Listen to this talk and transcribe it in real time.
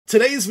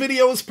Today's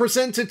video is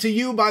presented to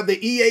you by the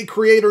EA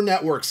Creator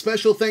Network.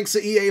 Special thanks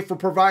to EA for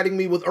providing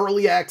me with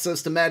early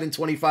access to Madden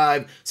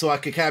 25 so I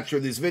could capture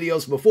these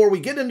videos. Before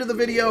we get into the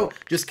video,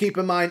 just keep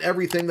in mind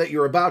everything that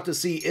you're about to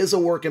see is a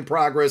work in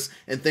progress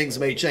and things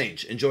may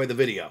change. Enjoy the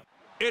video.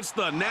 It's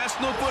the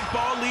National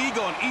Football League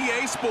on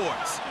EA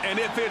Sports, and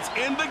if it's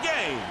in the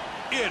game,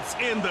 it's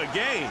in the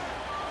game.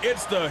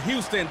 It's the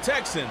Houston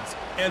Texans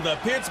and the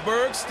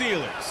Pittsburgh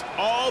Steelers.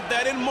 All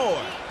that and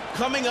more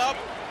coming up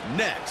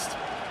next.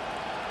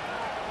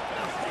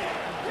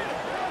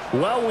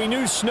 Well, we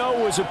knew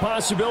snow was a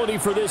possibility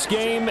for this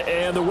game,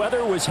 and the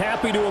weather was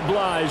happy to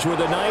oblige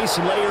with a nice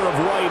layer of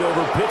white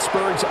over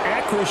Pittsburgh's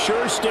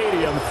Acrisure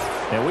Stadium,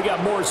 and we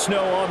got more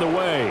snow on the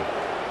way.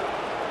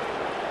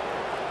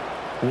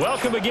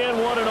 Welcome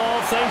again, one and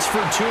all. Thanks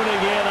for tuning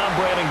in. I'm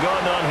Brandon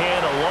Gaunt on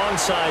hand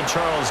alongside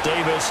Charles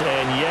Davis,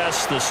 and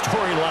yes, the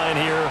storyline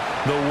here,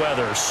 the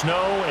weather.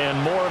 Snow and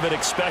more of it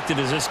expected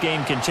as this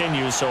game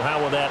continues, so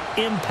how will that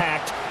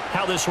impact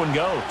how this one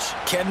goes?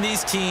 Can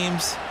these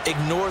teams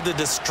ignore the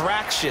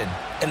distraction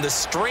and the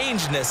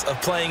strangeness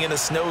of playing in a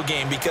snow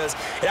game, because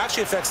it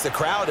actually affects the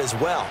crowd as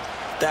well.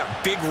 That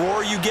big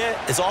roar you get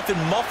is often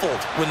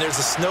muffled when there's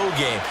a snow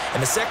game.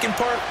 And the second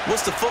part,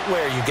 what's the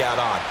footwear you got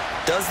on?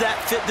 Does that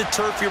fit the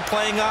turf you're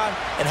playing on?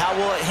 And how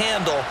will it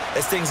handle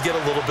as things get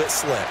a little bit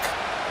slick?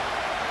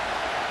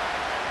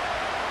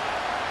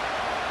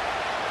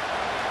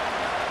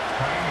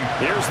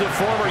 Here's the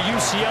former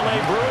UCLA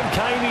Bruin,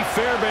 Kaimi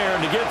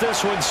Fairbairn, to get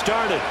this one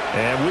started.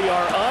 And we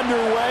are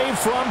underway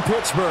from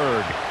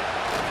Pittsburgh.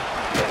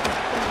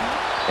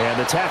 And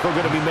the tackle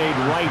going to be made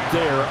right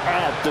there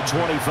at the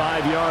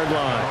 25-yard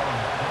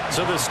line.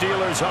 So the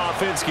Steelers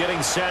offense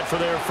getting set for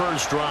their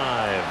first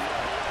drive.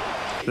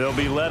 They'll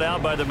be led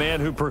out by the man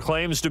who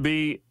proclaims to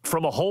be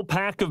from a whole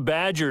pack of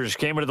Badgers.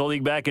 Came into the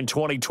league back in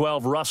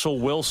 2012, Russell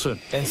Wilson.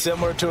 And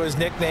similar to his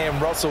nickname,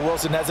 Russell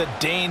Wilson has a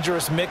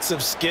dangerous mix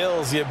of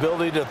skills, the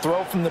ability to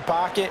throw from the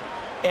pocket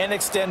and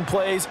extend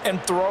plays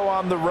and throw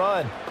on the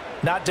run.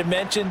 Not to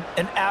mention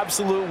an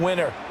absolute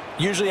winner.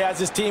 Usually has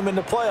his team in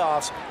the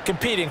playoffs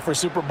competing for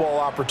Super Bowl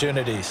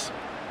opportunities.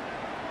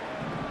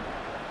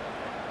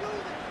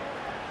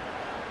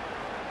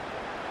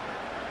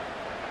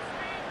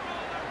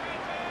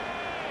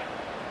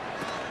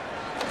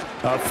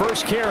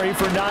 First carry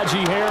for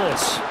Najee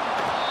Harris.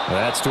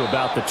 That's to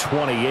about the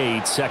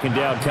 28. Second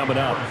down coming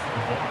up.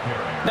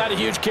 Not a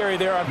huge carry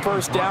there on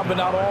first down, but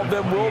not all of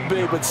them will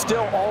be. But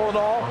still, all in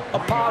all, a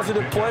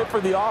positive play for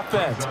the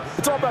offense.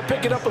 It's all about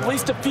picking up at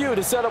least a few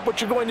to set up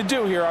what you're going to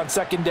do here on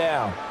second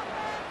down.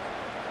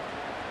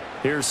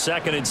 Here's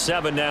 2nd and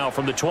 7 now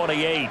from the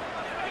 28.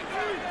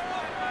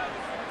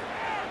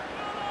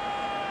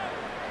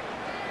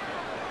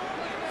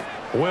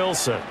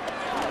 Wilson.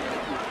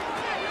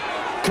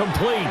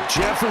 Complete.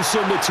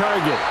 Jefferson the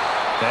target.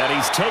 And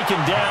he's taken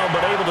down,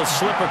 but able to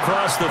slip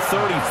across the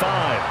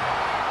 35.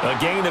 A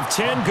gain of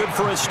 10, good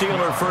for a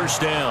Steeler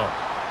first down.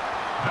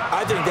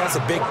 I think that's a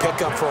big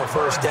pickup for a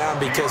first down,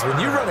 because when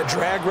you run a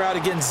drag route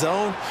against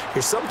zone,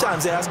 you're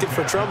sometimes asking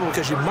for trouble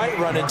because you might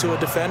run into a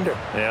defender.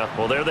 Yeah,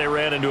 well, there they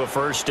ran into a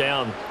first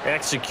down.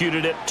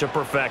 Executed it to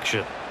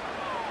perfection.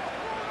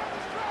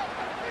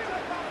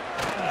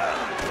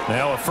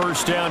 Now a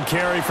first down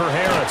carry for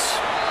Harris.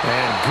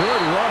 And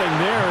good running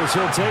there as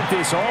he'll take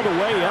this all the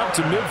way up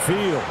to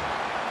midfield.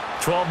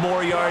 12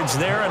 more yards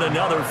there and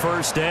another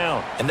first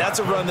down. And that's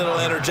a run that'll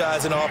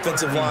energize an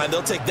offensive line.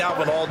 They'll take that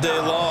one all day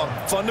long.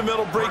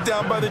 Fundamental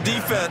breakdown by the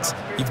defense.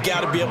 You've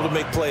got to be able to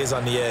make plays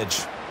on the edge.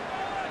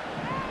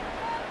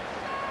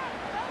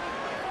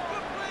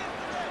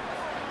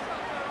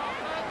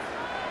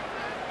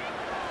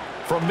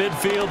 From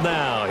midfield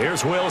now,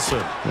 here's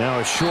Wilson. Now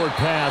a short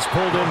pass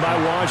pulled in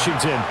by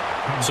Washington.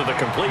 So the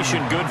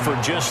completion good for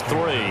just 3.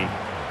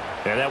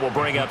 And that will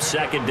bring up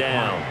second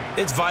down.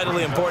 It's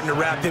vitally important to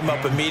wrap him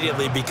up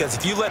immediately, because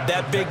if you let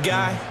that big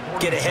guy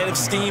get ahead of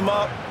steam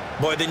up,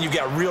 boy, then you've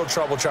got real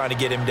trouble trying to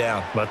get him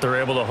down. But they're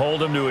able to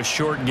hold him to a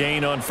short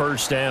gain on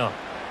first down.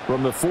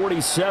 From the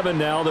 47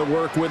 now, they'll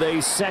work with a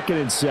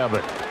 2nd and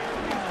 7.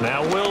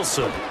 Now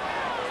Wilson.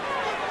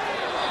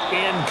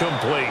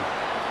 Incomplete.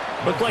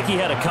 Looked like he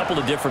had a couple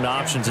of different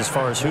options as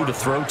far as who to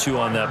throw to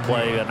on that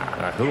play. And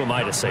who am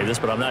I to say this,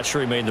 but I'm not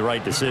sure he made the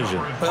right decision.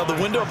 Well, the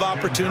window of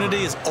opportunity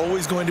is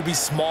always going to be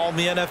small in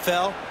the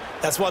NFL.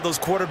 That's why those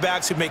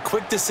quarterbacks who make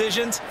quick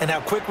decisions and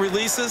have quick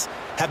releases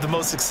have the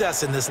most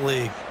success in this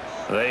league.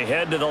 They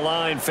head to the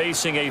line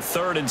facing a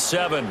 3rd and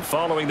 7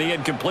 following the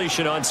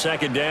incompletion on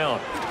second down.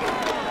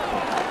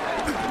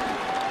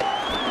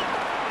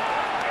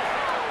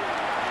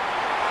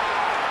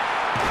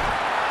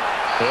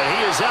 And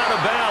he is out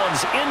of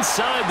bounds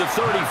inside the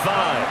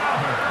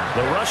 35.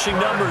 The rushing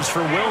numbers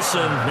for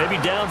Wilson, maybe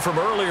down from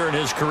earlier in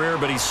his career,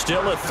 but he's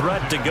still a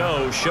threat to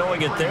go,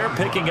 showing it there,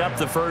 picking up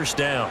the first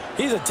down.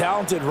 He's a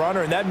talented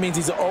runner, and that means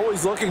he's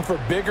always looking for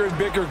bigger and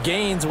bigger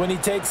gains when he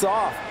takes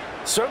off.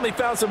 Certainly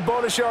found some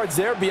bonus yards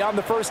there beyond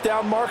the first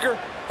down marker,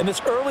 and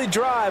this early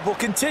drive will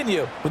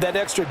continue with that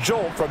extra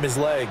jolt from his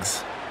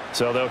legs.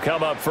 So they'll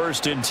come up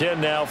 1st and 10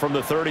 now from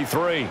the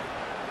 33.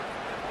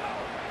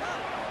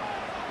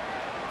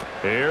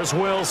 Here's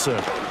Wilson.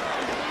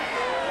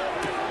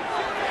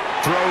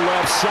 Throw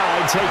left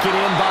side, taken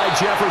in by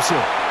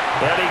Jefferson.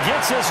 And he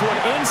gets this one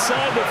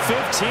inside the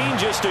 15,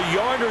 just a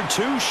yard or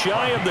two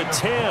shy of the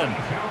 10.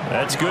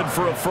 That's good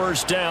for a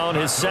first down,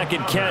 his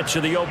second catch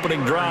of the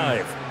opening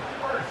drive.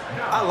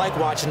 I like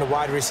watching the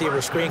wide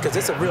receiver screen because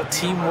it's a real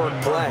teamwork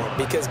play.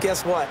 Because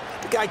guess what?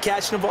 The guy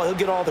catching the ball, he'll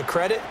get all the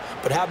credit.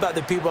 But how about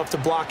the people up to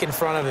block in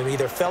front of him,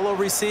 either fellow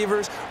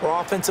receivers or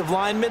offensive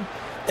linemen?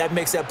 That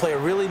makes that play a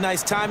really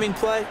nice timing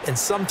play, and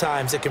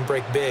sometimes it can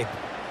break big.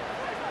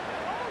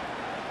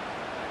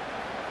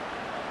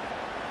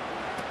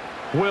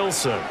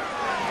 Wilson.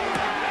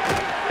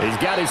 He's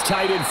got his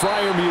tight end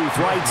Freiermuth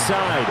right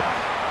side.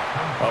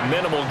 A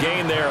minimal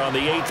gain there on the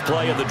 8th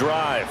play of the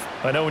drive.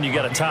 I know when you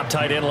got a top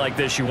tight end like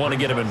this, you want to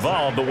get him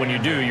involved, but when you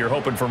do, you're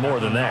hoping for more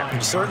than that. You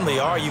certainly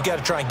are. You got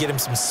to try and get him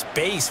some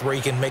space where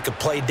he can make a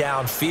play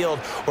downfield,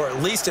 or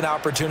at least an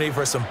opportunity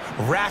for some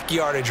rack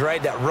yardage,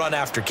 right? That run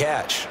after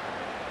catch.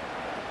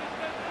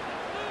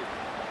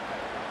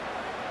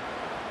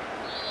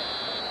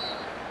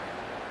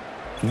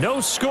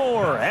 No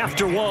score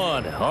after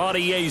one on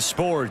EA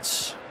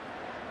Sports.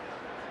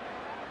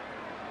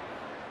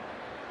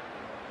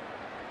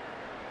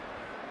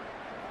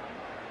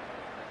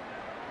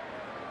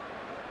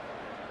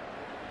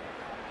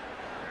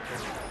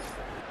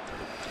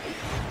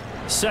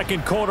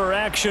 Second quarter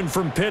action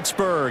from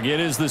Pittsburgh.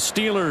 It is the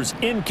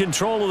Steelers in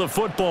control of the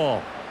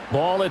football.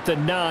 Ball at the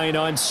 9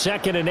 on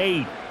 2nd and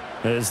 8.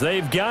 As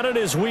they've got it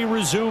as we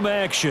resume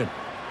action.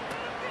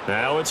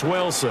 Now it's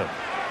Wilson.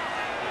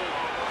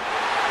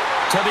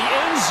 To the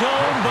end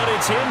zone, but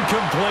it's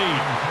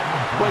incomplete.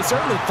 Well, he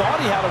certainly thought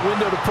he had a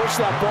window to push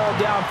that ball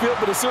downfield,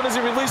 but as soon as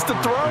he released the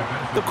throw,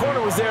 the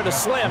corner was there to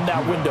slam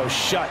that window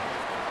shut.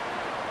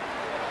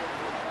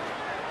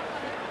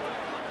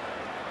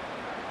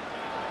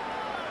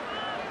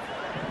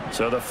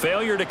 So the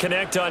failure to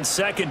connect on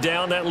 2nd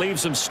down, that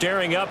leaves them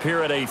staring up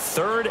here at a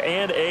 3rd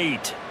and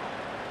 8.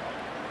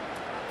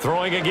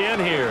 Throwing again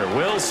here,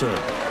 Wilson.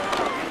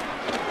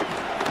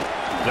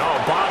 No,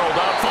 bottled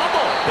up,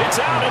 fumble. It's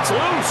out, it's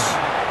loose.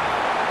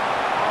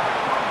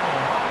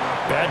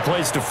 Bad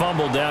place to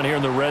fumble down here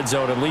in the red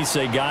zone. At least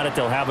they got it.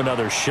 They'll have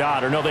another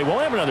shot. Or no, they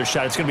won't have another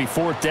shot. It's going to be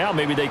 4th down.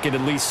 Maybe they can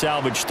at least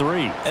salvage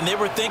 3. And they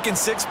were thinking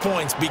 6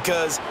 points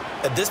because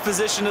at this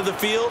position of the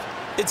field,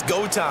 it's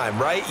go time,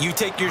 right? You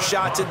take your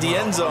shots at the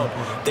end zone.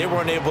 They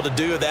weren't able to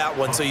do that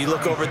one, so you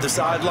look over at the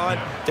sideline.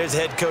 There's the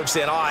head coach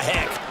saying, oh,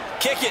 heck,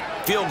 kick it,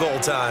 field goal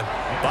time.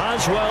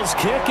 Boswell's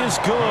kick is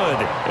good,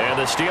 and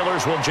the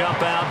Steelers will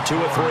jump out to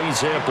a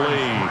 3-zip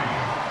lead.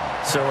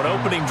 So an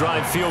opening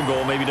drive field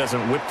goal maybe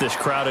doesn't whip this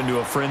crowd into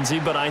a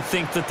frenzy, but I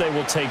think that they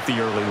will take the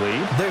early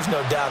lead. There's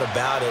no doubt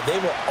about it. They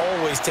will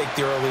always take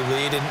the early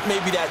lead, and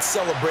maybe that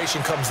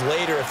celebration comes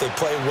later if they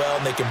play well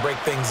and they can break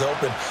things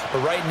open.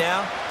 But right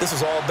now, this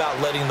is all about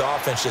letting the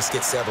offense just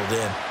get settled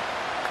in.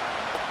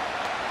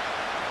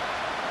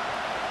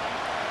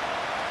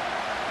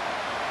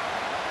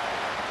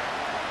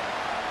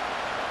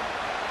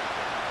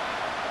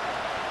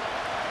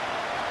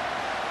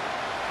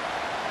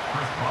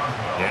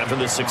 After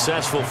the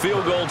successful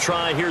field goal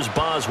try, here's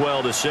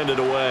Boswell to send it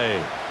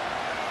away.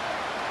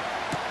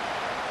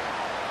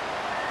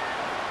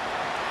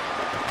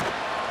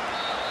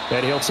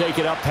 And he'll take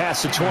it up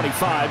past the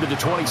 25 to the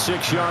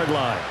 26-yard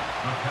line.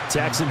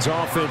 Texans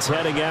offense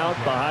heading out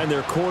behind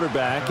their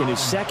quarterback in his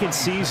 2nd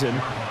season.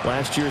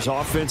 Last year's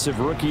Offensive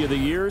Rookie of the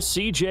Year,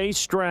 C.J.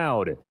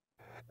 Stroud.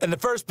 And the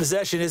first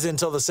possession isn't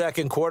until the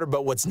 2nd quarter,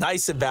 but what's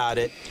nice about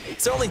it,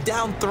 it's only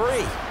down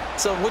 3.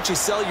 So what you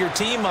sell your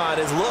team on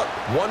is, look,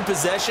 1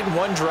 possession,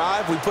 1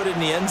 drive, we put it in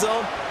the end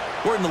zone.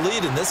 We're in the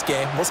lead in this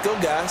game. Let's go,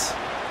 guys.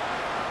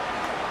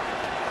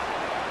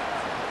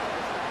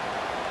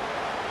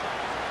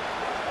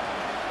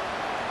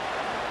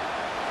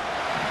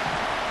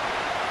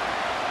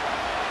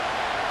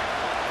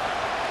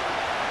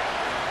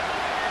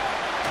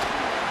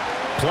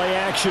 Play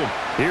action.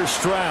 Here's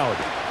Stroud.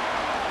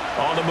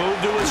 On the move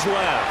to his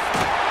left.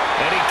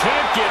 And he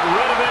can't get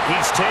rid of it.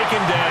 He's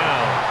taken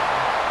down.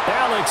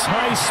 Alex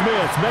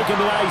Highsmith making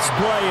a nice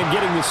play and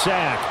getting the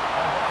sack.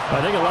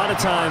 I think a lot of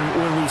time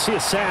when we see a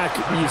sack,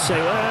 you say,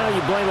 well,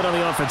 you blame it on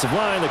the offensive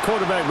line, the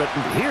quarterback, but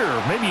here,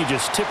 maybe you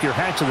just tip your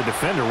hat to the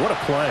defender. What a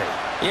play.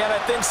 Yeah, and I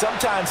think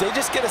sometimes they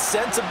just get a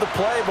sense of the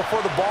play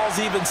before the ball's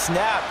even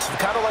snapped.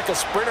 Kind of like a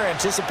sprinter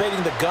anticipating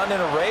the gun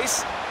in a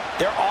race.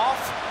 They're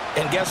off,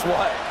 and guess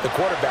what? The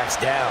quarterback's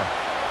down.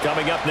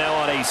 Coming up now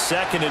on a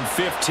 2nd and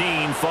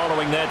 15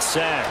 following that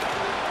sack.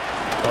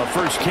 A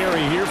first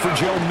carry here for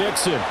Joe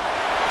Mixon.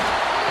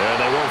 And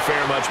they won't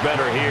fare much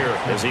better here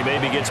as he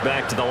maybe gets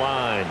back to the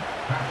line.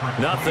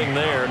 Nothing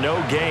there,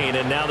 no gain,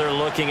 and now they're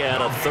looking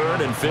at a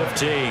 3rd and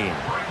 15.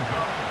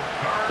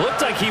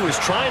 Looked like he was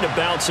trying to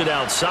bounce it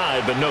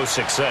outside, but no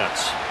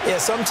success. Yeah,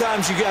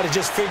 sometimes you got to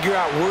just figure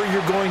out where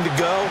you're going to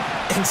go,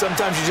 and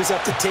sometimes you just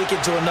have to take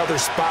it to another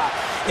spot.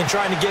 In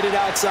trying to get it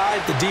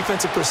outside, the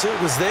defensive pursuit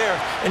was there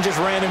and just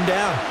ran him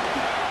down.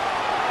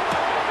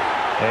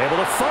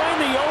 Able to find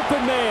the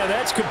open man.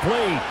 That's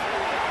complete.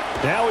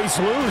 Now he's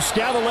loose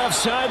down the left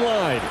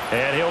sideline.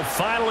 And he'll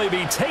finally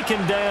be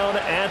taken down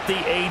at the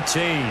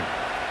 18.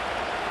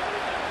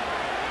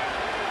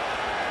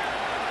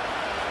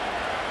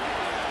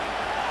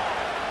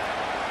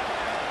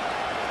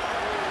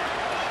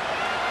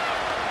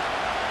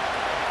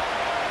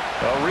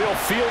 A real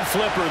field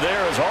flipper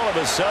there as all of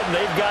a sudden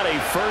they've got a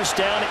first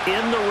down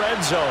in the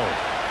red zone.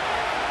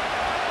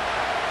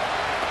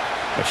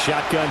 A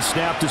shotgun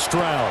snap to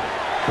Stroud.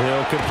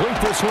 He'll complete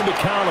this one to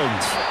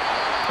Collins.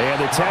 And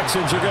the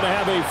Texans are going to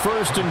have a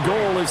first and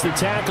goal as the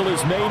tackle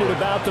is made at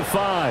about the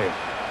 5.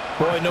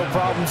 Boy, no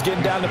problems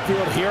getting down the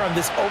field here on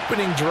this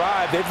opening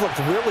drive. They've looked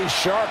really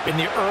sharp in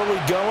the early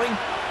going,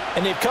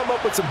 and they've come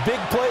up with some big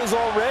plays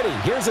already.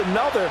 Here's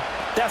another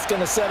that's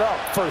going to set up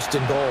first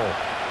and goal.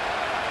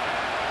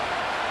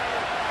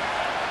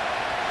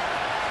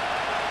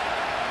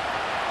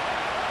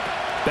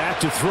 Back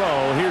to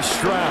throw. Here's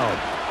Stroud.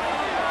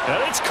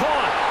 And it's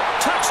caught.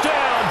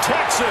 Touchdown,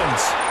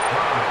 Texans.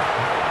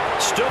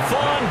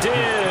 Stephon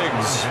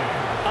Diggs.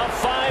 A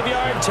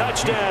 5-yard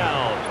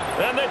touchdown.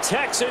 And the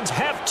Texans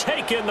have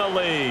taken the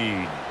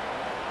lead.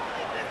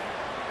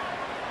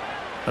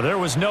 There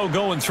was no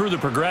going through the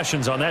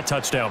progressions on that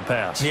touchdown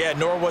pass. Yeah,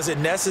 nor was it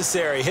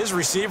necessary. His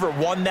receiver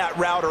won that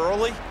route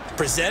early,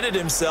 presented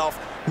himself.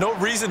 No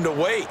reason to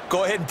wait.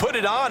 Go ahead and put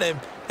it on him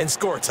and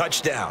score a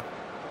touchdown.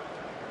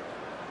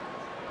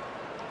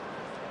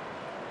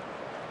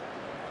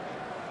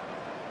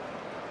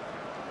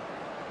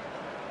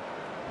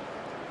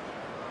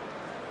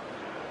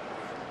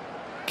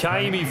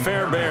 Kaimi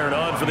Fairbairn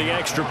on for the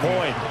extra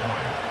point.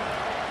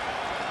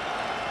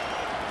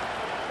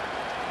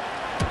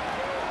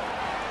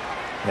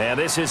 And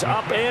this is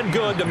up and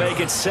good to make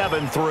it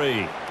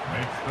 7-3.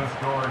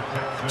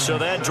 So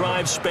that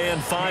drive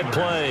spanned 5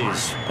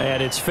 plays.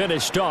 And it's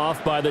finished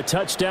off by the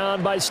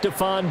touchdown by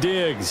Stephon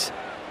Diggs.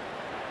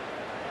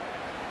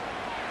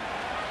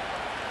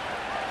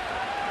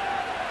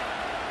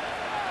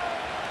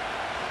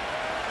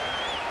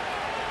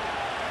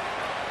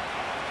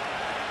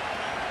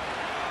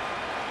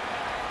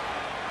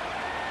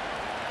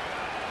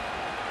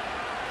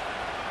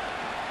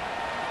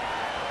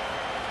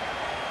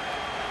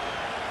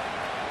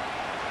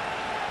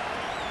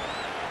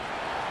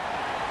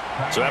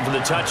 So after the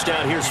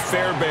touchdown, here's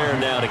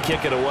Fairbairn now to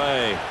kick it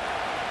away.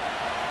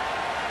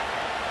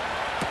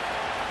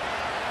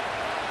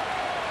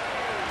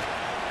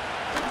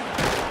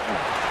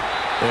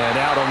 And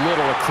out a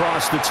little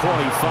across the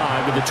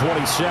 25 to the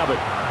 27.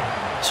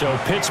 So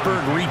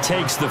Pittsburgh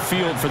retakes the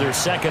field for their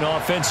second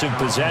offensive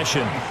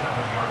possession.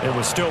 It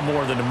was still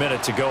more than a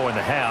minute to go in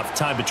the half.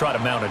 Time to try to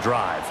mount a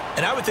drive.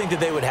 And I would think that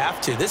they would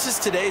have to. This is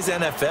today's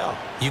NFL.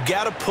 You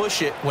got to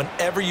push it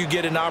whenever you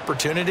get an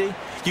opportunity.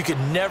 You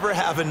can never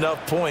have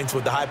enough points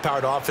with the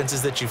high-powered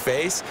offenses that you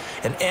face.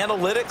 And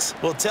analytics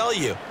will tell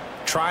you,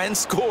 try and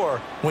score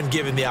when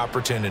given the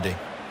opportunity.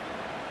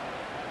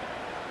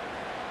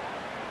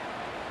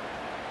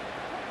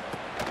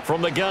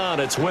 From the gun,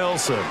 it's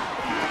Wilson.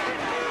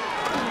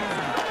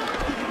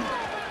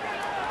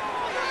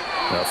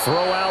 A throw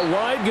out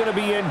wide, going to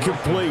be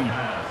incomplete.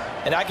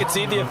 And I can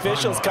see the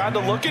officials kind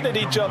of looking at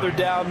each other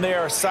down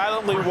there,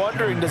 silently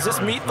wondering, does this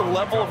meet the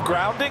level of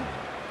grounding?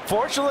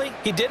 Fortunately,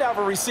 he did have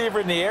a receiver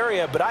in the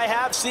area, but I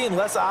have seen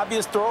less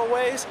obvious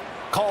throwaways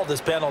called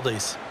as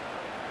penalties.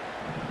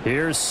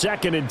 Here's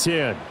 2nd and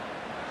 10.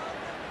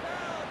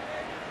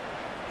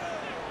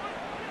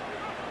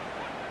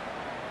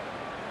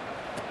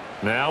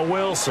 Now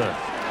Wilson.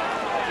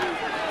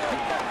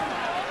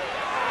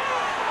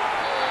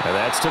 And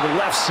that's to the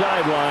left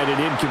sideline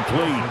and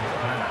incomplete.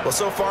 Well,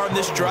 so far in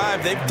this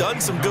drive, they've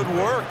done some good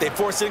work. They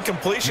force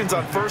incompletions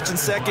on 1st and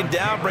 2nd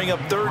down, bring up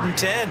 3rd and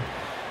 10.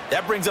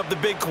 That brings up the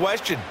big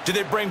question. Do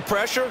they bring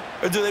pressure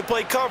or do they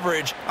play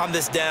coverage on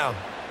this down?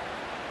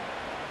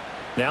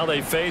 Now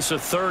they face a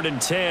 3rd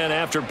and 10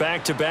 after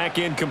back-to-back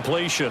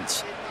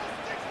incompletions.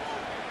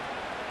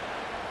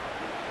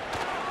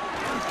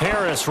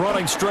 Harris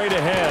running straight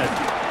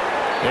ahead.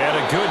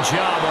 And a good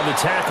job on the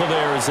tackle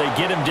there as they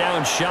get him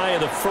down shy of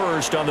the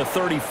 1st on the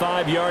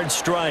 35-yard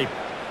stripe.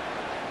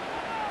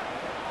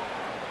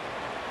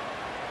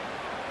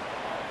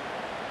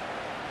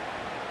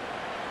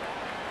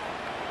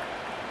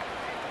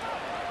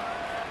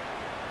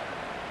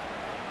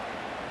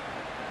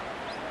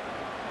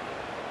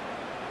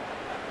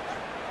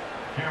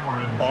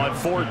 On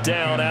 4th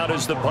down, out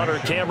is the punter,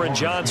 Cameron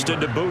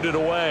Johnston, to boot it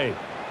away.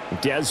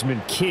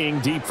 Desmond King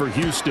deep for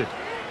Houston.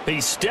 He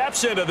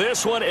steps into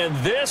this one, and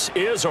this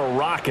is a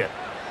rocket.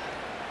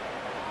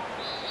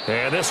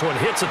 And this one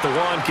hits at the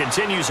 1,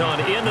 continues on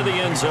into the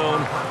end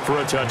zone for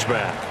a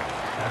touchback.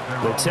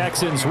 The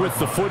Texans with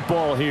the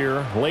football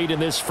here late in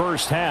this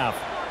first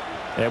half.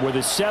 And with a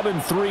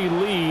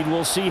 7-3 lead,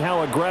 we'll see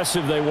how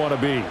aggressive they want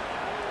to be.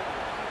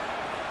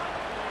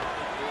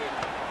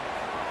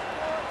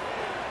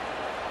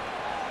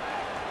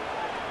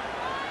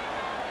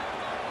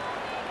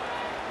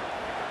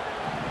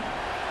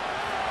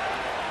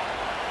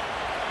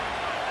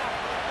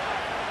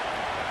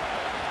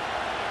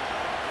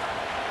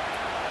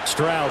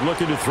 Stroud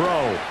looking to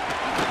throw.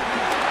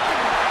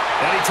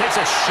 takes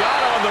a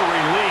shot on the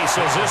release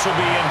as this will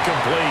be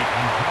incomplete.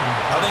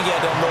 I think he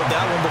had to unload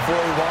that one before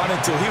he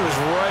wanted to. He was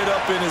right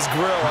up in his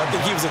grill. I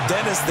think he was a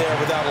dentist there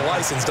without a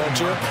license, don't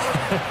you?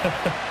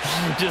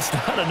 Just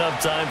not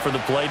enough time for the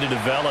play to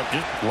develop.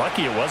 Just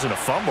lucky it wasn't a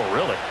fumble,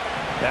 really.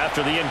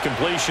 After the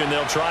incompletion,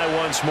 they'll try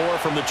once more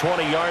from the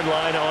 20-yard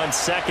line on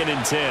 2nd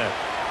and 10.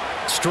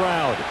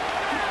 Stroud.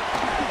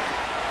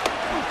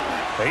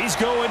 He's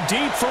going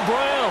deep for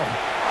Brown.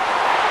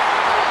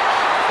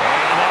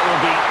 And that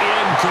will be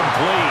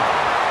incomplete.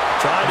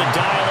 Trying to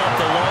dial up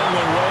the long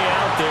way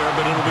out there,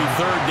 but it'll be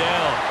 3rd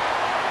down.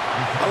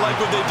 I like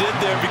what they did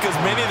there because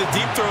many of the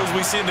deep throws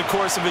we see in the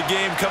course of a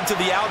game come to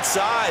the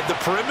outside, the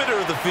perimeter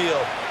of the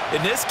field.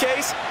 In this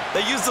case,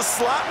 they used the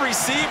slot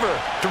receiver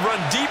to run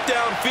deep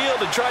downfield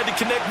and tried to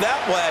connect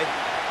that way.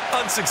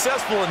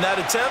 Unsuccessful in that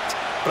attempt,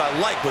 but I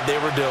like what they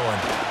were doing.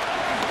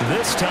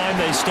 This time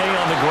they stay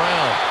on the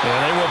ground. And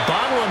they will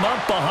bottle him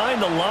up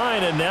behind the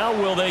line, and now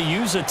will they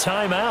use a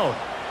timeout?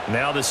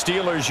 Now the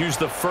Steelers use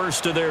the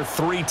first of their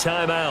 3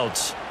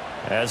 timeouts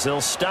as they'll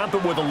stop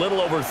it with a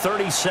little over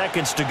 30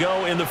 seconds to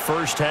go in the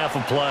first half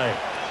of play.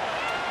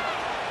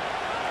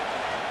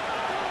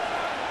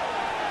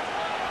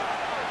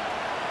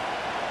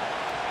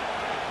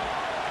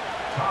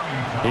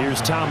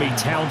 Here's Tommy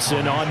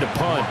Townsend on to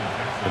punt.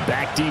 The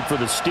back deep for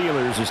the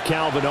Steelers is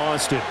Calvin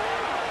Austin.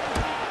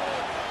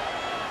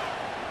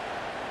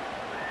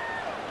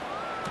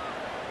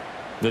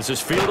 This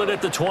is fielded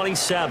at the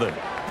 27.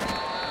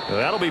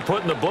 That'll be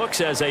put in the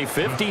books as a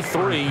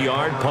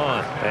 53-yard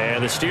punt.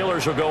 And the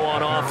Steelers will go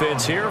on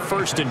offense here,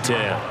 1st and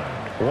 10.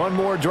 One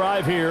more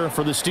drive here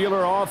for the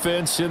Steeler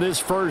offense in this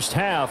first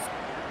half.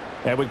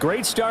 And with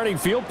great starting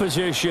field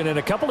position and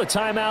a couple of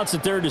timeouts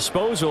at their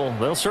disposal,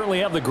 they'll certainly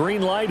have the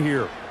green light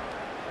here.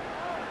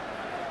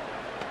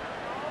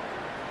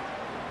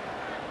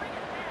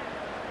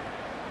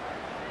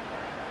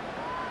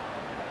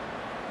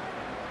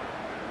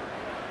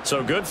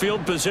 So good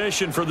field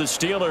position for the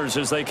Steelers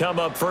as they come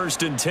up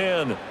 1st and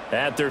 10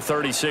 at their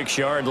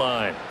 36-yard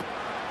line.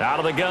 Out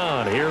of the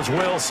gun, here's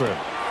Wilson.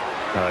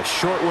 A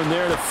short one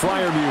there to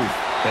Freiermuth.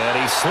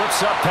 And he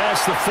slips up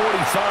past the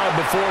 45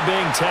 before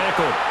being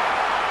tackled.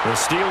 The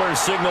Steelers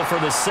signal for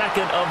the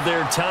second of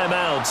their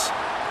timeouts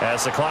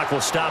as the clock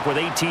will stop with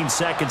 18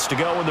 seconds to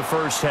go in the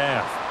first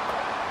half.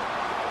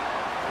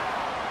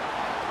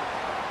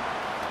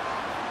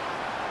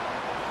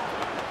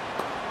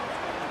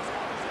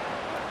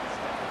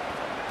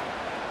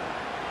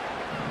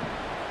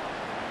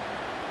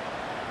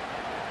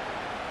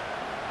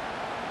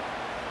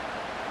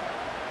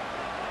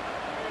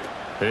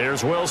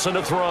 Here's Wilson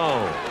to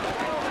throw.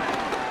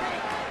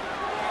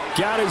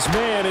 Got his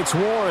man, it's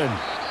Warren.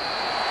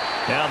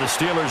 Now the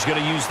Steelers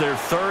going to use their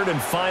 3rd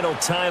and final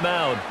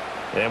timeout.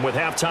 And with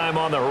halftime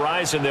on the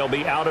horizon, they'll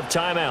be out of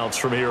timeouts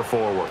from here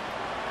forward.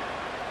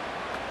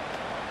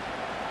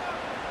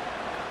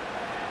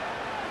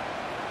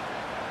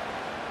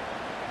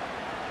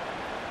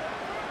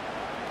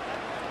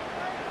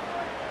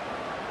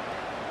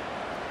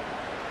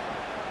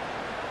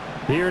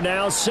 Here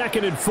now,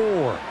 2nd and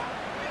 4.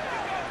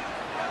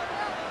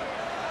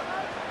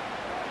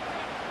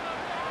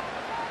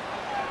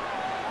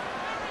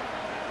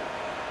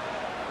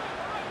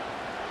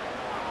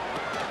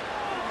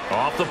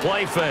 Off the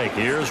play fake,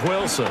 here's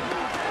Wilson. And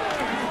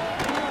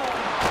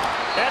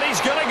he's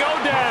going to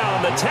go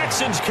down. The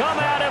Texans come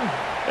at him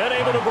and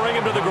able to bring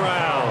him to the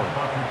ground.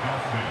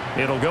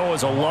 It'll go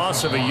as a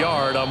loss of a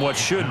yard on what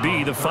should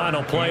be the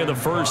final play of the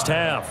first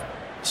half.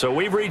 So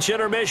we've reached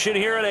intermission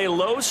here in a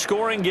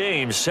low-scoring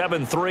game.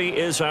 7-3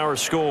 is our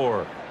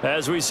score.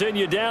 As we send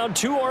you down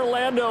to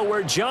Orlando,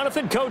 where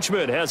Jonathan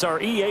Coachman has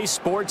our EA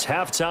Sports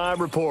Halftime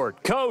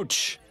Report.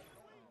 Coach.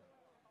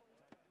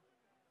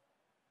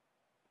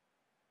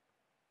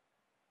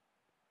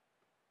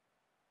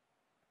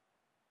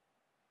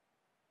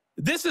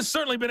 This has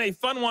certainly been a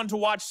fun one to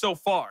watch so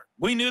far.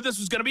 We knew this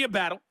was going to be a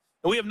battle,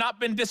 and we have not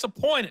been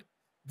disappointed.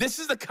 This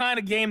is the kind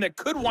of game that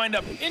could wind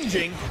up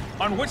hinging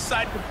on which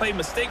side could play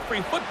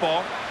mistake-free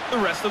football the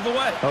rest of the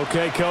way.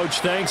 Okay, Coach,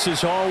 thanks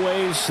as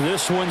always.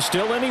 This one's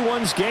still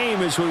anyone's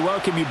game as we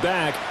welcome you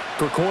back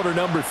for quarter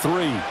number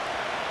 3.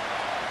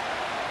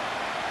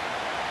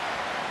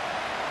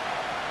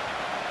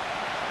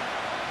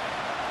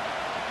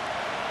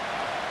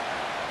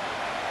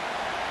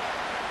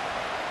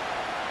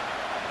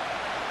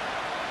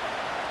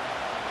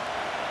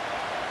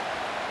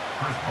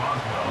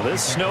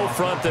 This snow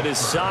front that has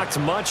socked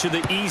much of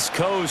the East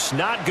Coast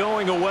not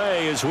going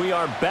away as we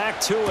are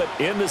back to it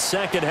in the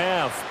second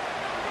half.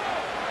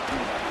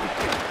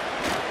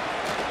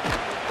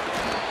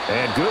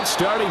 And good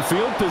starting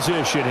field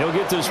position. He'll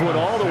get this one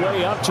all the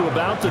way up to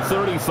about the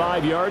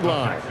 35-yard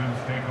line.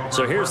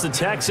 So here's the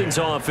Texans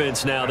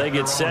offense now. They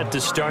get set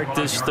to start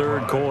this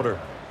third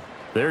quarter.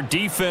 Their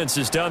defense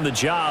has done the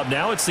job.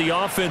 Now it's the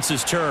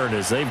offense's turn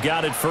as they've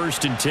got it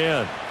 1st and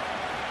 10.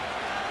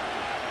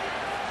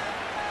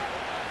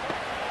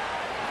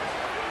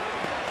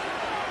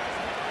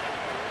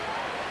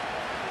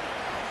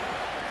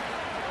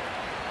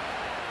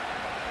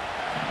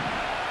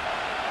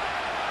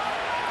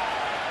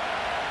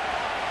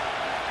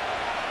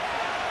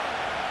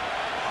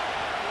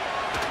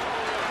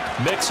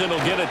 Mixon will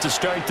get it to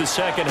start the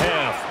second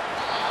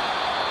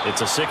half.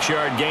 It's a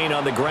 6-yard gain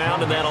on the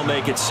ground, and that'll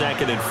make it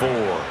 2nd and 4.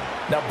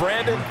 Now,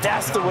 Brandon,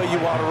 that's the way you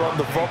want to run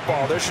the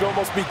football. There should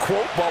almost be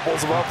quote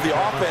bubbles above the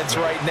offense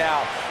right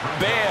now.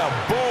 Bam,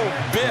 boom,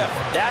 biff.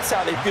 That's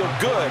how they feel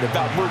good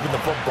about moving the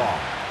football.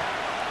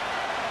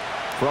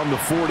 From the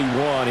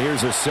 41,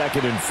 here's a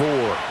 2nd and 4.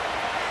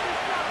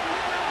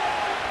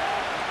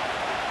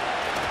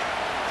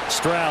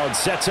 Stroud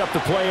sets up the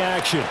play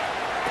action.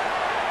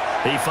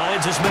 He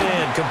finds his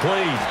man,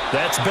 complete.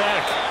 That's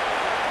Beck.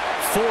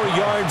 4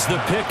 yards the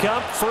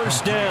pickup,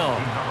 first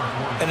down.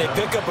 And they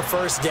pick up a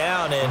first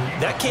down,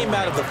 and that came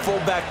out of the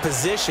fullback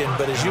position,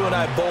 but as you and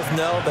I both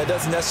know, that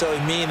doesn't necessarily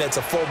mean it's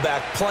a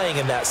fullback playing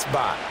in that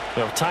spot.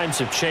 Well, times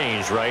have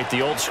changed, right?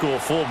 The old school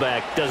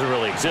fullback doesn't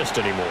really exist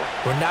anymore.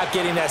 We're not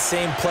getting that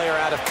same player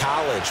out of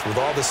college with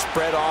all the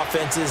spread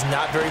offenses,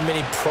 not very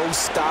many pro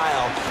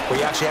style, where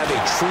you actually have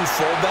a true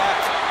fullback.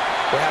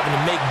 We're having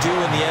to make do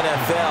in the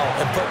NFL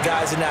and put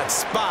guys in that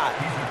spot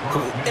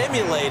who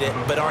emulate it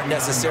but aren't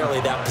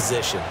necessarily that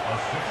position.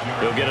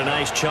 He'll get a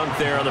nice chunk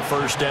there on the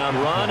first down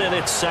run, and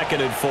it's 2nd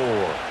and 4.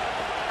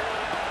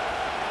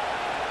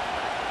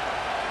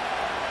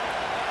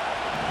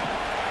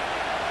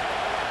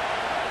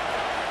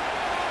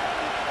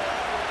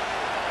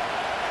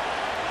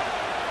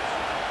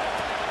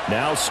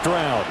 Now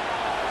Stroud.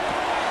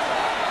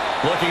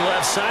 Looking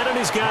left side, and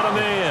he's got a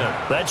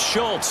man. That's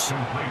Schultz.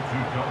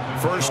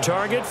 First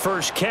target,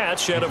 first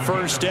catch, and a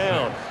first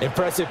down.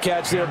 Impressive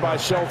catch there by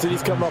Schultz.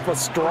 He's come up a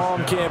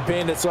strong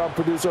campaign that saw him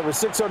produce over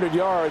 600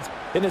 yards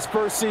in his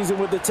first season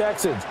with the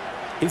Texans.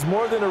 He's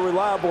more than a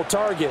reliable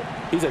target.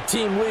 He's a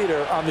team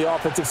leader on the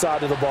offensive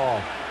side of the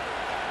ball.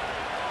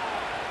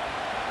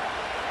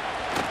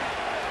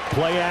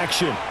 Play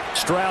action.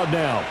 Stroud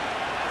now.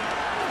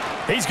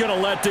 He's going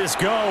to let this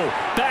go.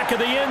 Back of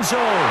the end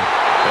zone.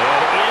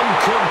 And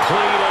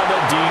incomplete on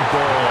the deep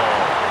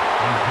ball.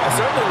 I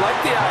certainly like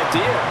the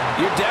idea.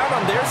 You're down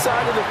on their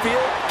side of the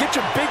field. Get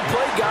your big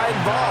play guy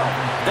involved.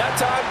 That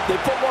time, they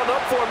put one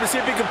up for him to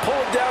see if he can pull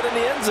it down in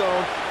the end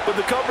zone.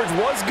 But the coverage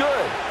was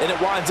good, and it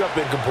winds up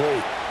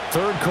incomplete.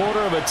 Third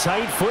quarter of a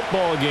tight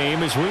football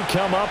game as we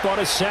come up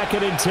on a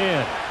 2nd and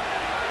 10.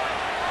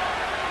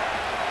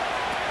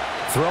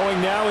 Throwing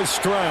now is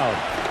Stroud.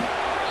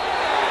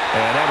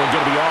 And that one's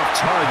going to be off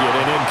target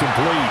and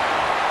incomplete.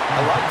 I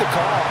like the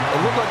call. It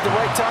looked like the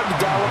right time to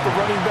dial up the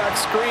running back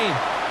screen.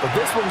 But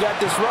this one got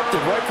disrupted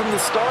right from the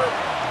start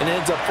and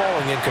ends up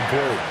falling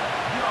incomplete.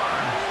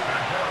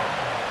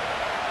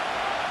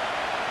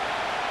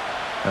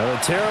 The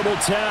terrible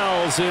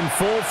towels in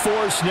full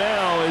force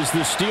now as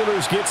the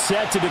Steelers get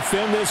set to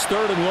defend this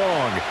 3rd and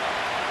long.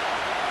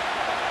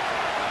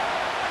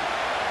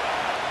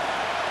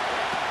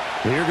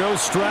 Here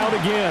goes Stroud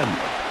again.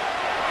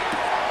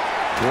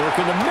 Work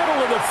in the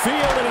middle of the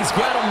field, and he's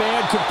got a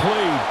man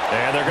complete.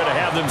 And they're going to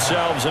have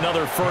themselves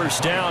another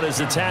first down as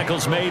the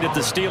tackle's made at the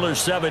Steelers'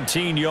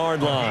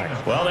 17-yard line.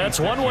 Well, that's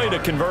one way to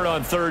convert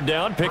on 3rd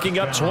down, picking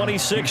up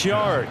 26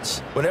 yards.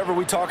 Whenever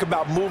we talk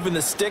about moving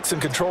the sticks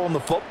and controlling the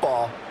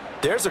football,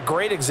 there's a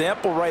great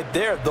example right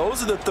there.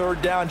 Those are the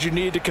 3rd downs you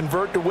need to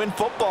convert to win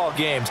football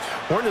games.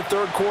 We're in the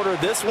 3rd quarter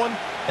of this one,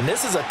 and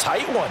this is a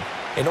tight one.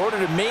 In order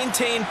to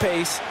maintain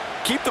pace,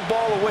 keep the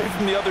ball away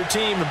from the other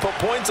team, and put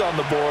points on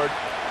the board,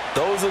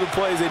 those are the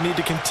plays they need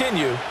to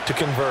continue to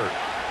convert.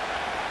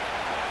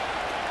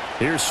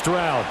 Here's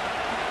Stroud.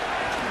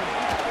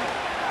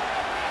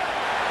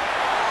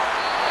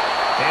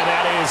 And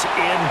that is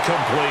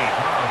incomplete.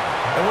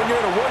 And when you're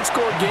in a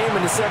one-score game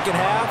in the second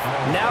half,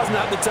 now's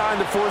not the time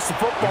to force the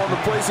football in the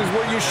places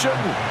where you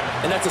shouldn't.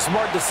 And that's a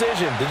smart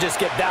decision to just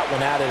get that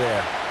one out of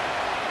there.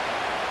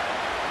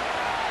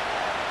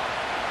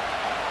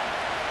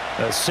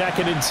 A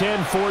 2nd and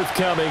 10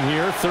 forthcoming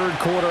here. 3rd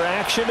quarter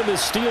action in the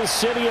Steel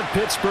City of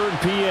Pittsburgh,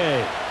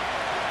 PA.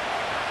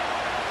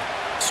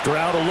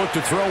 Stroud will look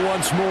to throw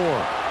once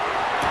more.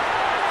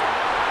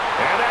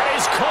 And that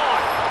is caught.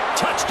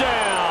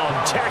 Touchdown,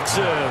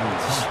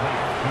 Texans.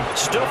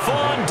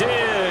 Stephon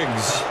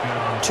Diggs.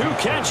 2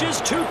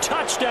 catches, 2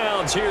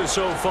 touchdowns here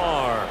so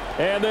far.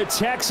 And the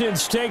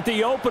Texans take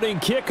the opening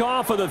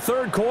kickoff of the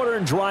 3rd quarter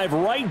and drive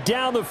right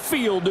down the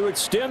field to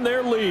extend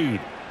their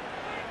lead.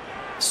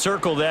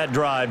 Circle that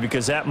drive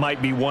because that might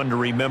be one to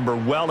remember.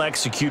 Well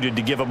executed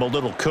to give them a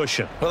little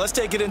cushion. Well, let's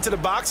take it into the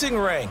boxing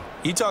ring.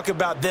 You talk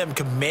about them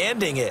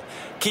commanding it,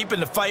 keeping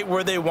the fight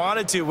where they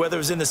wanted to, whether it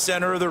was in the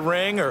center of the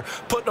ring or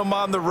putting them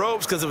on the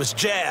ropes because it was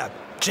jab,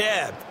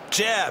 jab,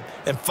 jab.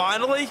 And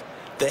finally,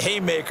 the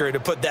haymaker to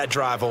put that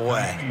drive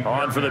away.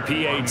 On for the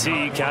PAT,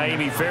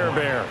 Kaimi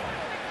Fairbairn.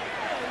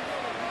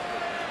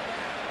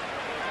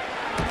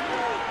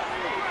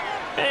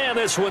 And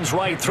this one's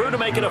right through to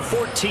make it a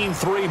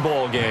 14-3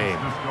 ball game.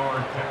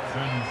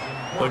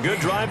 A good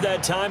drive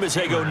that time as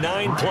they go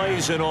 9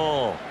 plays in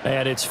all.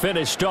 And it's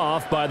finished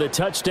off by the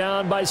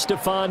touchdown by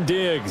Stephon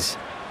Diggs.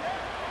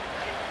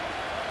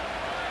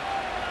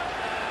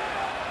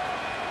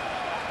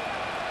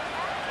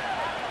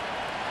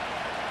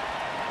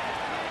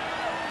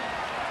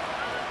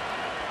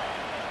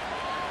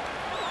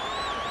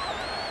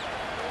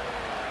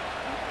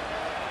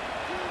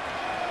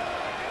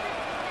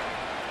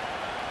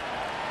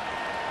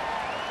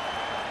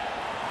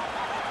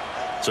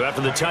 So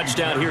after the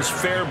touchdown, here's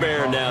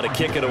Fairbairn now to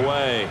kick it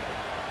away.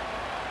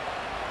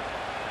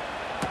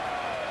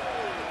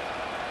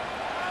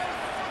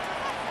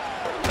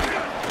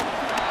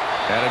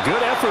 And a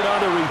good effort on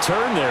the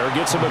return there.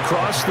 Gets him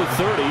across the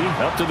 30,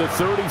 up to the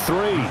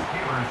 33.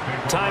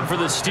 Time for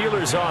the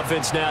Steelers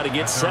offense now to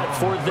get set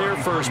for their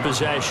first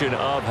possession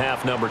of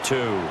half number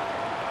 2.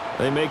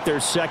 They make their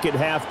second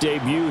half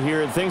debut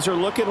here, and things are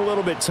looking a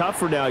little bit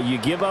tougher now. You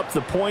give up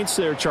the points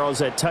there, Charles,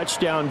 that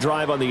touchdown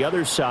drive on the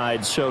other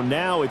side. So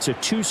now it's a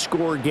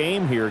 2-score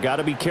game here. Got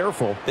to be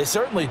careful. They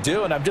certainly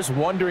do, and I'm just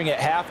wondering at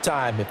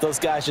halftime if those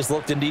guys just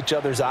looked into each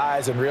other's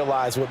eyes and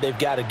realized what they've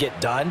got to get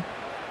done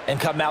and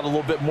come out a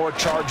little bit more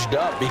charged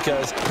up,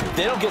 because if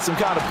they don't get some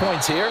kind of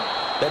points here,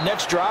 that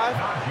next drive,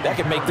 that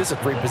could make this a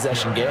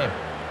 3-possession game.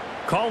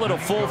 Call it a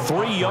full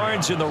 3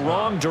 yards in the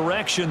wrong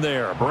direction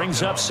there.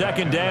 Brings up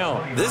second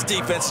down. This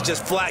defense is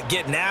just flat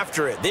getting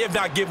after it. They have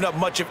not given up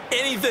much of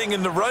anything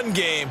in the run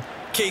game.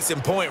 Case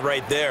in point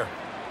right there.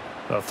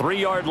 A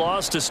 3-yard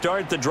loss to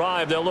start the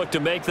drive. They'll look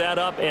to make that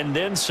up and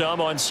then some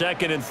on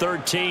 2nd and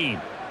 13.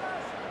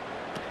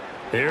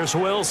 Here's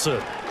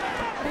Wilson.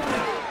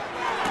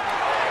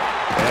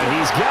 And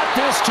he's got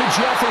this to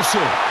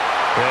Jefferson.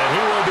 And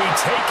he will be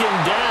taken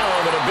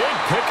down, and a big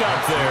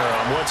pickup there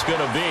on what's going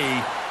to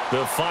be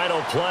the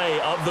final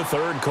play of the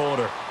third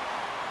quarter.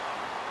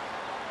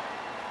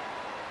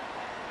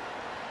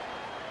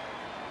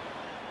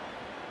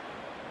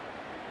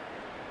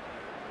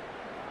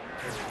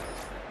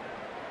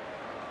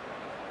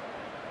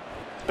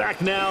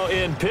 Back now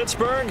in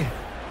Pittsburgh.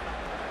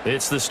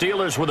 It's the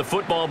Steelers with the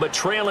football, but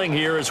trailing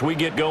here as we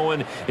get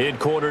going in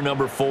quarter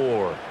number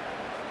 4.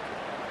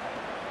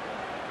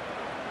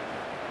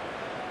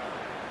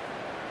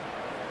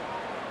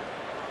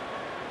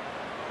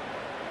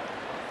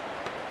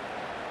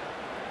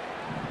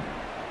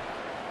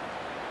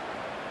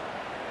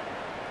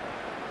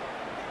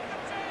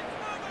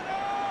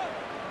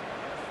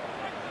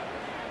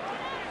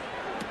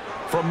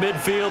 From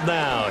midfield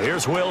now,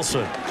 here's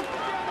Wilson.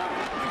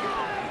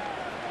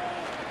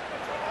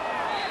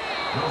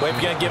 Well, if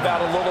you're going to give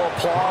out a little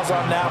applause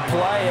on that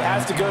play, it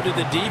has to go to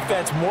the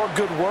defense. More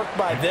good work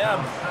by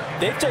them.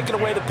 They've taken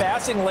away the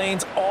passing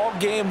lanes all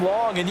game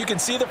long, and you can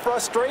see the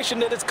frustration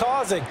that it's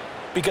causing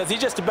because he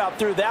just about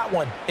threw that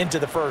one into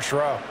the first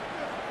row.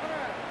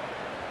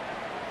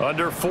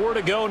 Under 4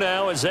 to go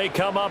now as they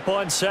come up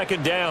on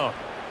second down.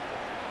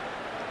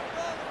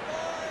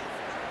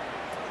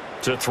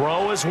 To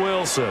throw is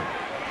Wilson.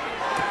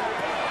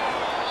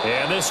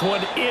 And this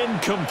one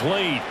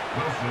incomplete.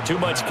 Too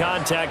much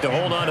contact to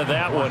hold on to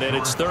that one, and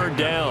it's third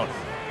down.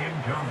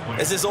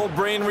 As his old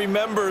brain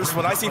remembers,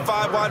 when I see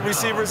 5 wide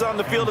receivers on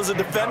the field as a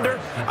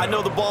defender, I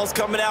know the ball's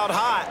coming out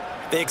hot.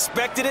 They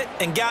expected it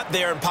and got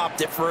there and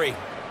popped it free.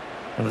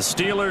 And the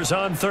Steelers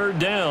on third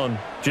down,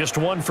 just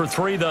 1 for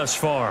 3 thus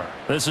far.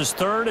 This is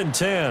 3rd and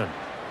 10.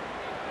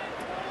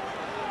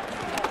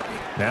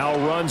 Now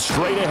runs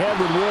straight ahead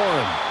with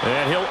Warren.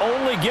 And he'll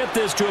only get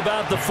this to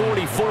about the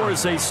 44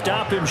 as they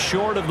stop him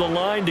short of the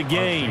line to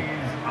gain.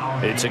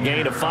 It's a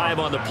gain of 5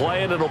 on the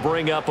play, and it'll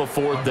bring up a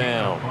 4th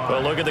down.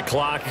 Well, look at the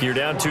clock. You're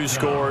down 2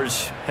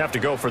 scores. Have to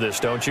go for this,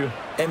 don't you?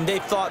 And they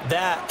thought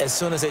that as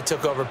soon as they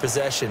took over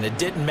possession. It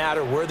didn't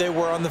matter where they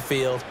were on the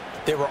field.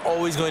 They were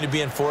always going to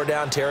be in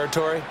 4-down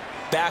territory.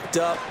 Backed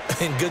up,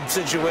 in good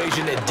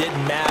situation, it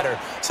didn't matter.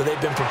 So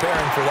they've been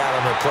preparing for that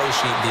on their play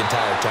sheet the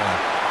entire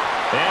time.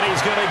 And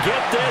he's going to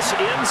get this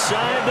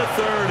inside the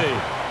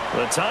 30.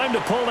 The time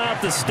to pull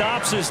out the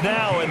stops is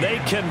now, and they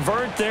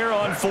convert there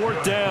on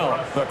 4th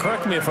down. But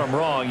correct me if I'm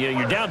wrong,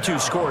 you're down 2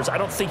 scores. I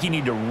don't think you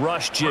need to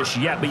rush just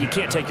yet, but you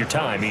can't take your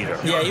time either.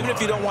 Yeah, even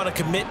if you don't want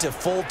to commit to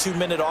full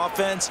 2-minute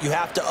offense, you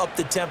have to up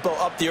the tempo,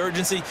 up the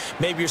urgency.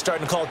 Maybe you're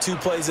starting to call 2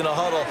 plays in a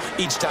huddle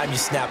each time you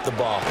snap the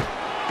ball.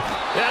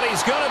 And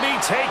he's going to be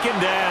taken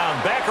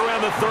down back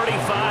around the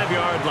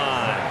 35-yard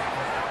line.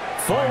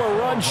 Fuller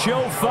run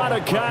show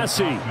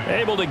Fatukasi,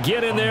 able to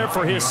get in there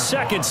for his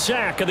 2nd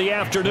sack of the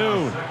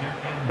afternoon.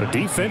 But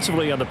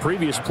defensively on the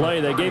previous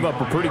play, they gave up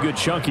a pretty good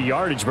chunk of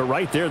yardage, but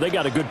right there, they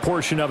got a good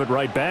portion of it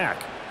right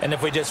back. And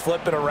if we just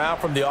flip it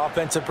around from the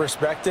offensive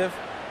perspective,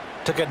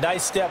 took a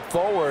nice step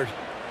forward,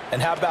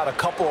 and how about a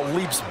couple of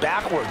leaps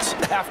backwards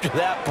after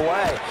that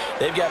play?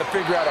 They've got to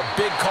figure out a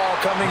big call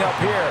coming up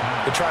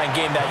here to try and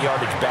gain that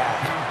yardage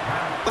back.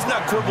 Let's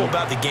not quibble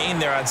about the gain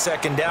there on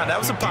 2nd down. That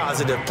was a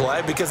positive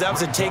play because that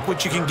was a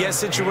take-what-you-can-get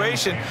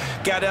situation.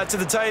 Got out to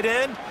the tight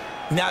end.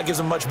 Now it gives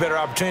them a much better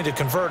opportunity to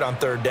convert on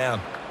 3rd down.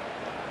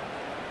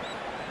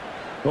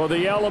 Well,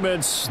 the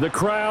elements, the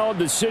crowd,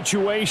 the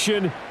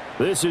situation,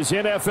 this is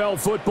NFL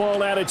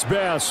football at its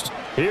best.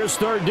 Here's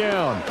 3rd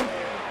down.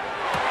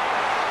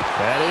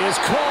 That is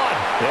caught,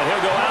 and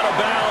he'll go out of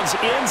bounds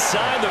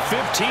inside the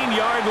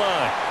 15-yard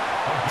line.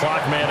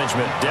 Clock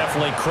management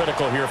definitely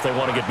critical here if they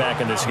want to get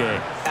back in this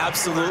game.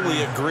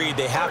 Absolutely agreed.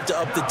 They have to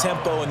up the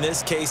tempo in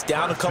this case,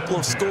 down a couple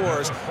of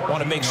scores.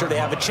 Want to make sure they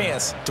have a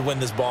chance to win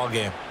this ball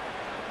game.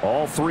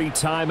 All 3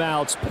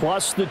 timeouts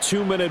plus the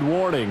 2-minute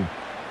warning.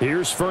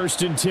 Here's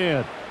 1st and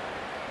 10.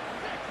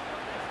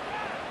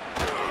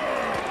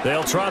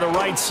 They'll try the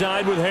right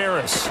side with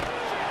Harris.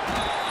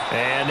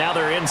 And now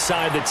they're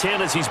inside the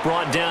 10 as he's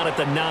brought down at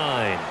the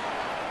 9.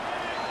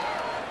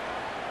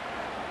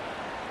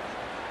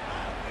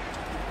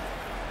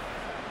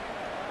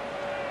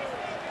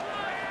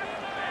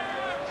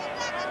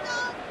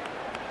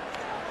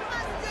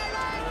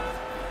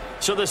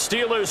 So the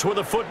Steelers with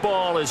the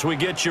football as we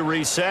get you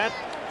reset.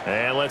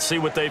 And let's see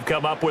what they've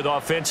come up with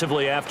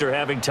offensively after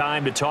having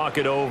time to talk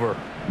it over.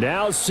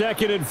 Now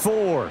 2nd and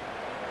 4.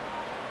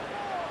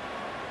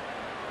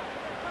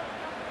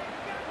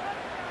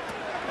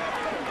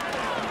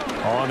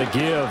 On the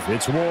give,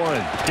 it's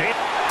Warren.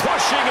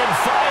 Pushing and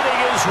fighting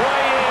his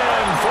way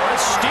in for a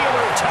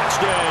Steeler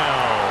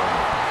touchdown.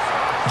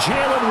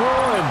 Jalen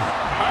Warren,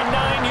 a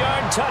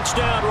 9-yard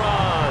touchdown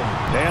run.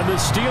 And the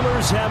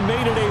Steelers have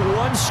made it a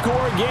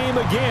one-score game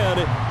again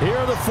here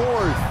in the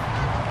 4th.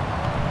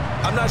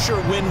 I'm not sure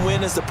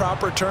win-win is the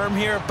proper term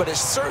here, but it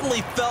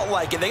certainly felt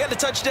like it. They got the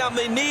touchdown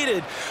they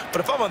needed,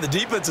 but if I'm on the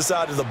defensive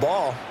side of the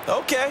ball,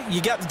 okay,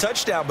 you got the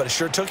touchdown, but it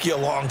sure took you a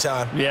long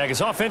time. Yeah, because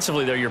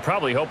offensively, though, you're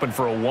probably hoping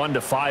for a 1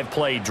 to 5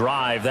 play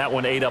drive. That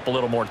one ate up a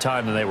little more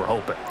time than they were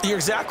hoping. You're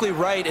exactly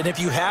right, and if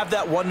you have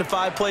that 1 to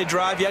 5 play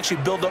drive, you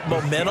actually build up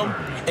momentum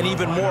and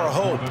even more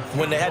hope.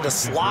 When they had to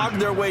slog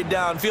their way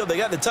downfield, they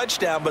got the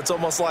touchdown, but it's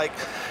almost like,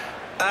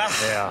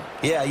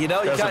 yeah, you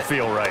know, doesn't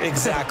feel right.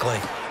 Exactly.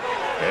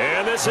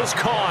 And this is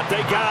caught.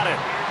 They got it.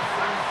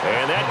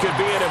 And that could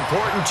be an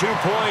important 2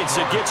 points.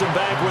 It gets them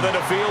back within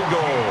a field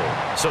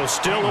goal. So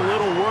still a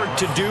little work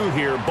to do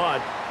here,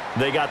 but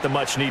they got the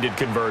much-needed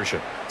conversion.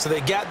 So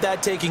they got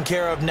that taken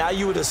care of. Now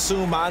you would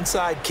assume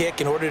onside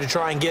kick in order to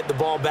try and get the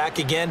ball back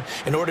again,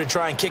 in order to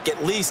try and kick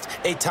at least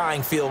a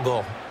tying field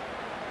goal.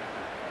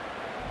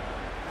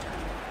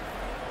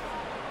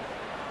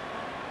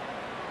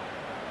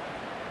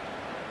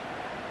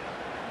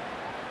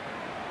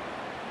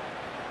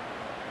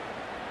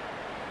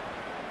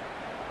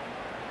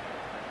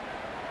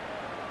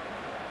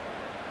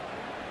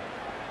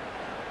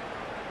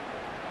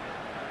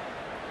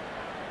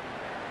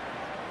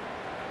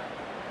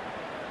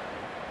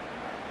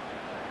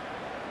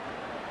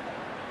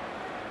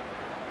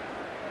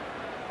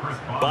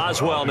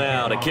 Boswell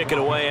now to kick it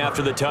away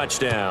after the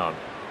touchdown.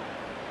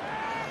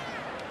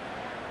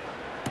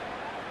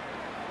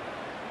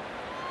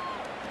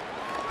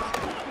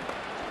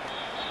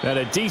 And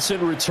a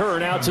decent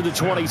return out to the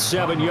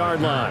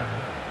 27-yard line.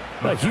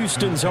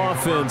 Houston's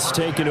offense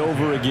taking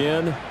over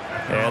again.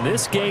 And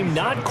this game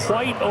not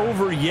quite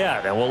over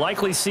yet. And we'll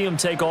likely see them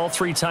take all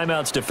 3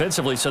 timeouts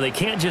defensively, so they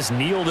can't just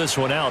kneel this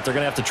one out. They're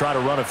going to have to try to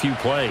run a few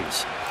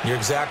plays. You're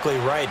exactly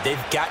right.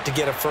 They've got to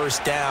get a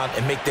first down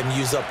and make them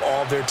use up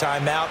all their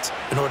timeouts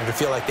in order to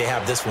feel like they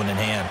have this one in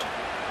hand.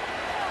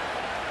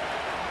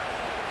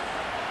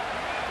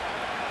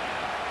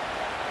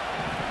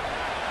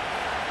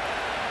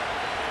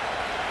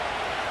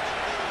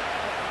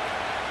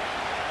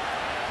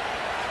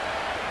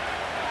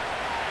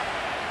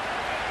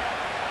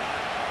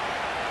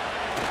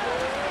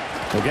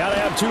 They got to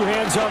have 2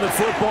 hands on the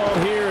football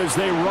here as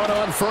they run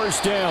on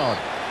first down.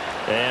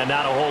 And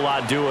not a whole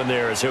lot doing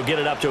there as he'll get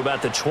it up to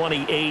about the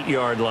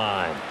 28-yard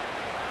line.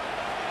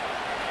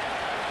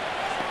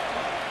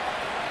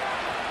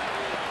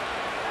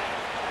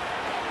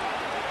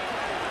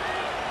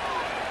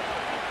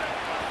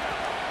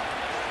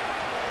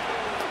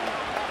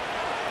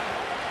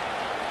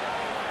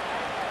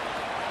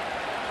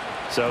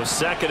 So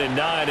 2nd and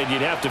 9, and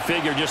you'd have to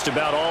figure just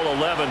about all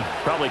 11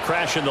 probably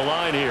crashing the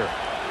line here.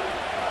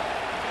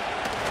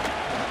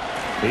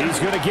 He's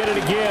going to get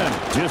it again.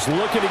 Just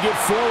looking to get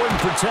forward and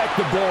protect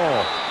the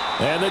ball.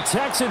 And the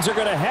Texans are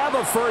going to have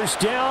a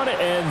first down,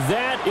 and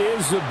that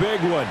is the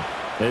big one,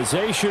 as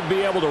they should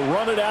be able to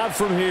run it out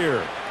from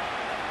here.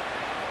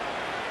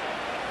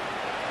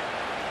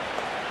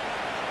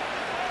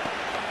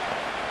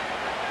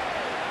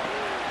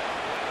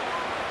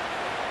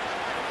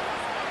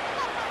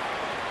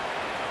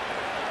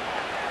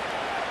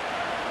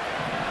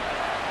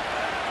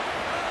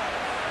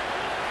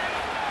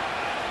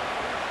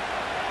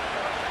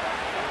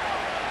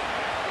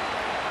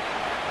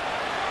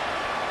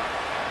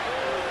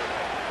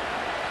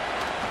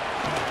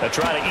 They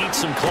try to eat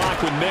some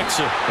clock with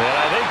Mixon. And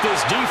I think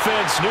this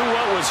defense knew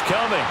what was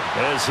coming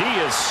as he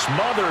is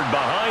smothered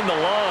behind the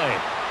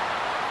line.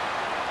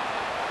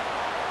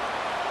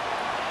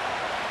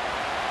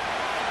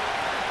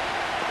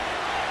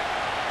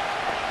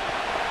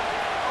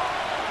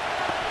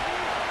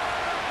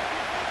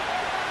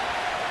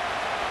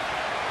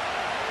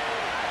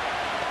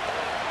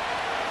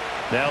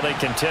 Now they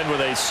contend with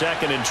a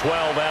 2nd and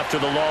 12 after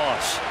the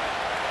loss.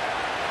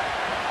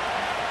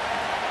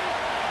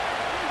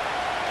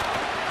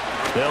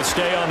 They'll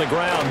stay on the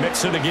ground.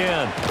 Mixon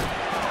again.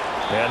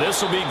 And this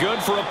will be good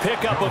for a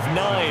pickup of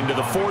 9 to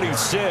the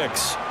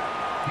 46.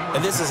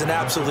 And this is an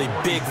absolutely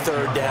big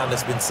 3rd down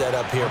that's been set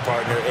up here,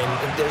 partner,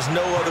 and there's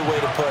no other way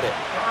to put it.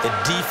 The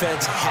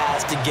defense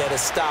has to get a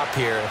stop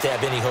here if they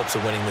have any hopes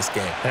of winning this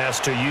game.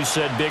 Pastor, you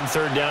said big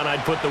 3rd down.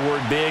 I'd put the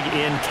word big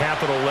in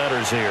capital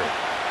letters here.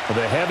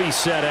 The heavy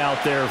set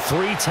out there.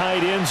 3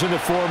 tight ends in the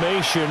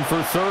formation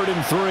for 3rd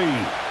and 3.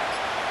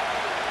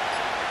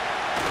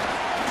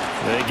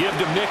 They give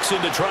to Mixon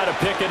to try to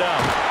pick it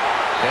up.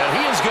 And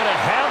he is going to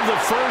have the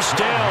first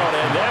down,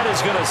 and that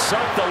is going to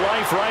suck the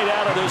life right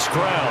out of this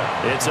crowd.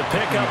 It's a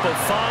pickup of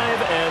 5,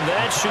 and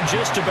that should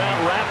just about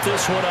wrap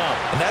this one up.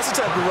 And that's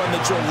the type of run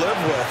that you'll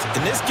live with.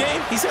 In this game,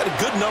 he's had a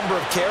good number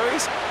of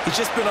carries. He's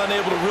just been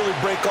unable to really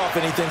break off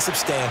anything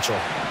substantial.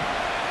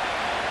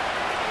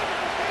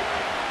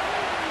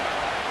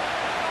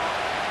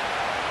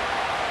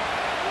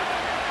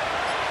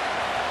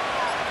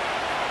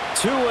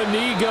 To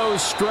Inigo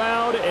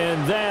Stroud,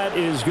 and that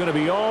is going to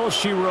be all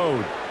she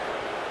wrote.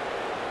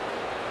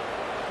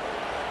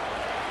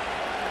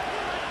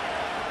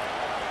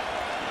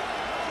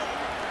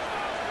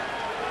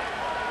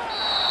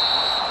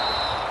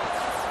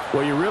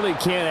 Well, you really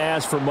can't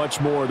ask for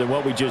much more than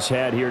what we just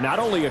had here. Not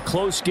only a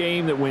close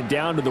game that went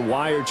down to the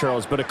wire,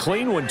 Charles, but a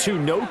clean one, too.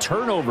 No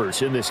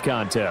turnovers in this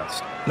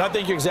contest. And I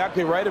think you're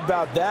exactly right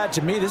about that.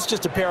 To me, this is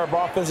just a pair of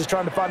offenses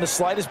trying to find the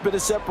slightest bit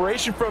of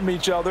separation from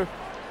each other.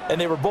 And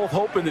they were both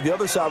hoping that the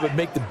other side would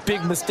make the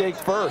big mistake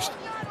first.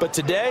 But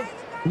today,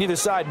 neither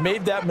side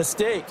made that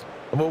mistake.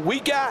 And what we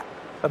got,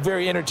 a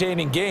very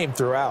entertaining game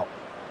throughout.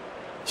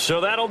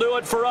 So that'll do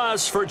it for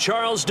us. For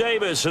Charles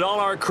Davis and all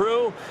our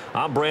crew,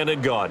 I'm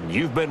Brandon Gaudin.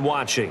 You've been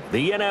watching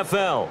the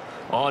NFL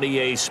on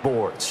EA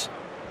Sports.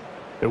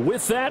 And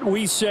with that,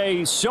 we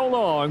say so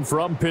long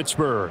from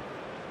Pittsburgh.